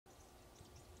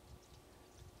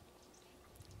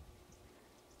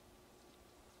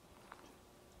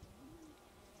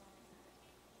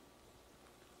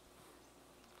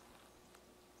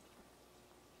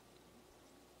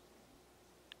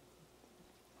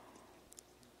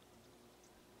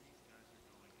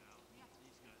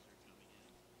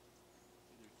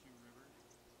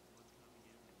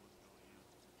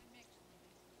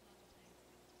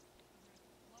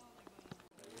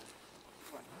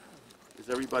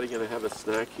everybody going to have a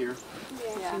snack here?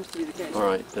 Yeah. Seems to be the case. All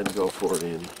right, then go for it,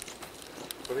 Andy.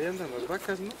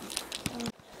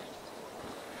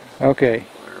 Okay.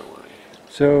 Fire away.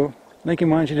 So, Lincoln,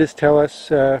 why don't you just tell us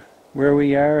where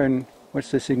we are and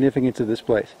what's the significance of this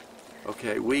place?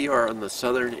 Okay, we are on the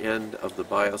southern end of the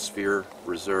Biosphere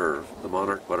Reserve, the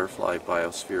Monarch Butterfly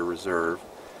Biosphere Reserve,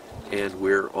 and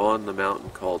we're on the mountain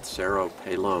called Cerro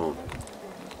Pelon.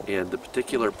 And the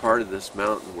particular part of this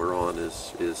mountain we're on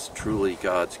is truly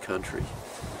God's country.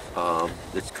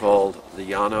 It's called the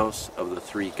Llanos of the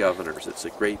Three Governors. It's a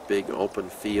great big open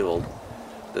field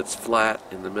that's flat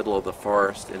in the middle of the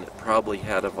forest, and it probably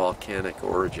had a volcanic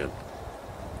origin.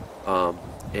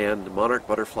 And the monarch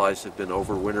butterflies have been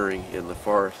overwintering in the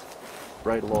forest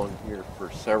right along here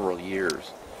for several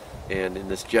years, and in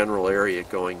this general area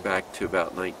going back to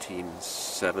about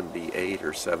 1978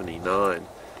 or 79,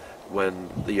 when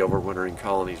the overwintering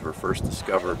colonies were first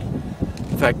discovered.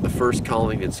 In fact, the first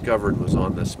colony discovered was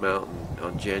on this mountain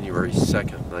on January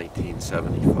 2nd,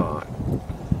 1975.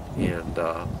 And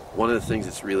one of the things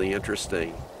that's really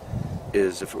interesting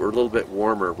is if it were a little bit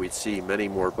warmer, we'd see many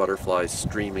more butterflies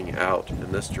streaming out in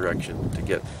this direction to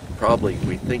get, probably,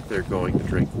 we think they're going to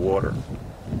drink water.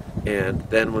 And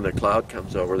then when the cloud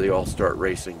comes over, they all start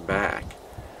racing back.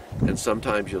 And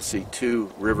sometimes you'll see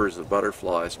two rivers of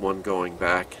butterflies, one going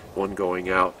back, one going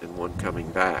out, and one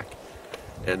coming back.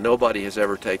 And nobody has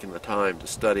ever taken the time to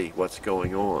study what's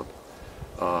going on.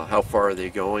 How far are they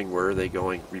going? Where are they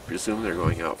going? We presume they're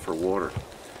going out for water.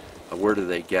 Where do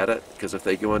they get it? Because if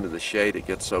they go into the shade, it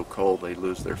gets so cold they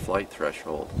lose their flight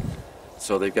threshold.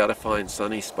 So they've got to find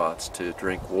sunny spots to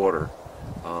drink water,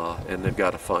 and they've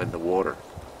got to find the water.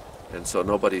 And so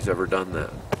nobody's ever done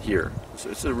that here. So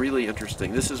it's a really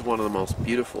interesting, this is one of the most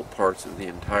beautiful parts of the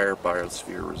entire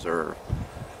Biosphere Reserve.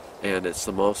 And it's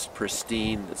the most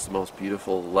pristine, it's the most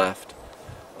beautiful left.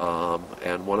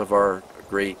 And one of our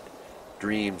great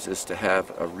dreams is to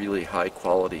have a really high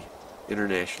quality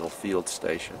international field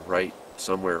station right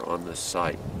somewhere on this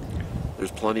site.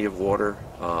 There's plenty of water.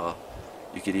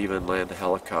 You could even land a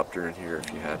helicopter in here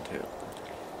if you had to.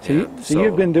 So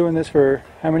you've been doing this for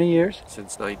how many years?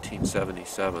 Since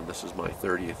 1977. This is my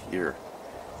 30th year.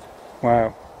 Wow.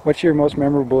 What's your most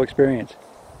memorable experience?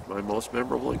 My most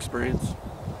memorable experience?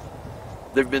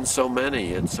 There have been so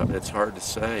many, it's hard to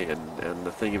say, and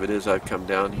the thing of it is I've come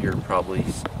down here probably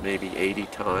maybe 80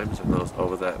 times in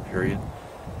over that period,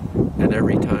 and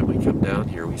every time we come down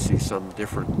here we see some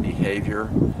different behavior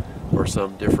or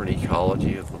some different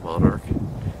ecology of the monarch.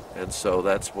 And so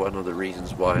that's one of the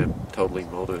reasons why I'm totally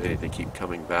motivated to keep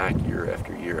coming back year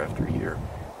after year after year.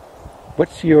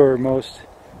 What's your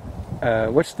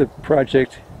what's the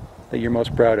project that you're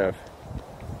most proud of?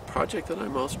 Project that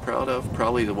I'm most proud of,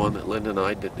 probably the one that Linda and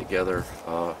I did together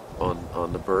on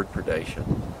the bird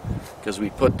predation. Because we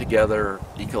put together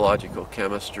ecological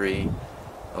chemistry,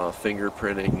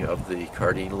 fingerprinting of the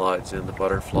cardinalides in the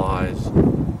butterflies.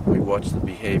 We watched the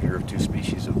behavior of two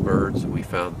species of birds, and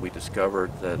we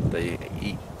discovered that they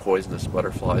eat poisonous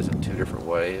butterflies in two different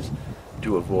ways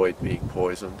to avoid being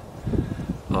poisoned.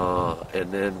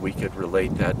 And then we could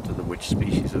relate that to which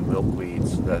species of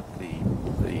milkweeds that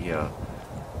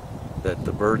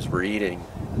the birds were eating.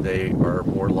 They are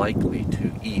more likely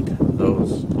to eat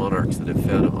those monarchs that have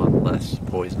fed on less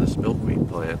poisonous milkweed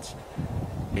plants.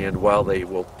 And while they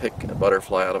will pick a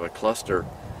butterfly out of a cluster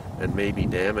and maybe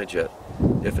damage it,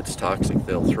 if it's toxic,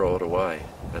 they'll throw it away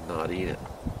and not eat it.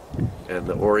 And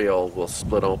the oriole will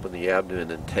split open the abdomen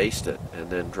and taste it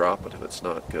and then drop it if it's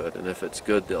not good. And if it's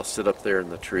good, they'll sit up there in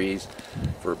the trees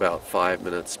for about 5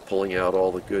 minutes pulling out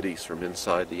all the goodies from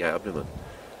inside the abdomen.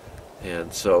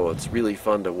 And so it's really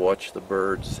fun to watch the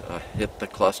birds hit the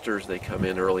clusters. They come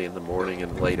in early in the morning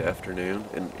and late afternoon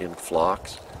in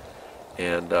flocks.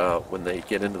 And when they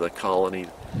get into the colony,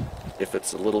 if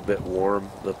it's a little bit warm,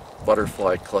 the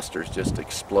butterfly clusters just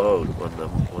explode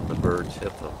when the birds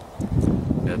hit them.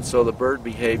 And so the bird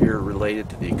behavior related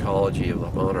to the ecology of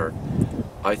the monarch,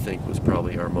 I think, was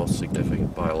probably our most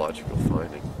significant biological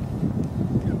finding.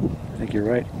 I think you're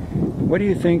right. What do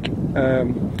you think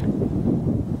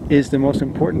is the most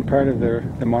important part of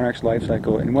the monarch's life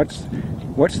cycle, and what's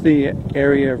the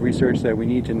area of research that we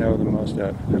need to know the most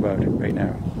about it right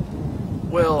now?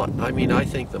 Well, I mean, I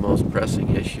think the most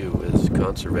pressing issue is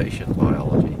conservation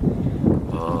biology.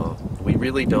 We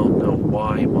really don't know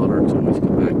why monarchs always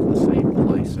come back to the same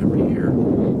place every year,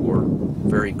 or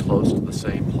very close to the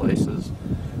same places,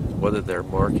 whether they're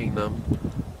marking them.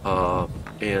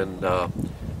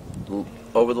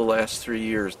 Over the last 3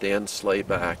 years, Dan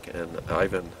Slayback and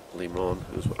Ivan Limon,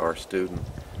 who's our student,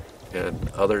 and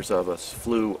others of us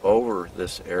flew over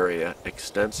this area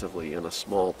extensively in a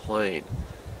small plane.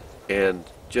 And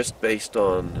just based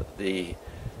on the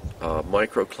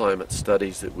microclimate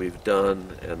studies that we've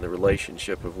done and the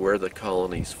relationship of where the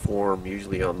colonies form,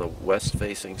 usually on the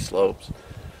west-facing slopes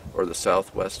or the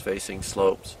southwest-facing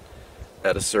slopes,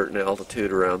 at a certain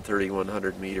altitude around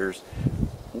 3,100 meters,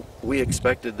 we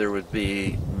expected there would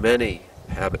be many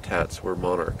habitats where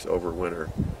monarchs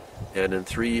overwinter. And in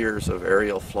 3 years of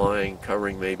aerial flying,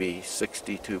 covering maybe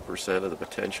 62% of the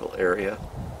potential area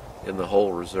in the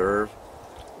whole reserve,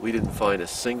 we didn't find a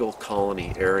single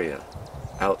colony area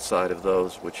outside of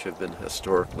those which have been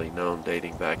historically known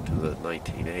dating back to the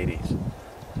 1980s.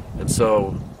 And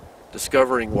so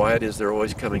discovering why it is they're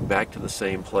always coming back to the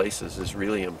same places is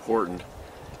really important.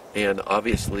 And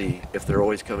obviously, if they're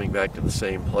always coming back to the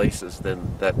same places,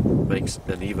 then that makes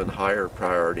an even higher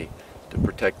priority to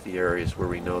protect the areas where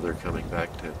we know they're coming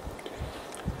back to.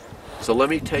 So let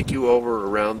me take you over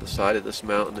around the side of this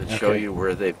mountain and show you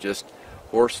where they've just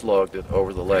horse logged it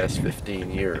over the last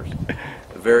 15 years.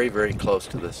 Very, very close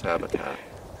to this habitat.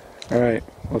 All right.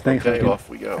 Well, thanks. Okay, off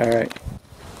we go. All right.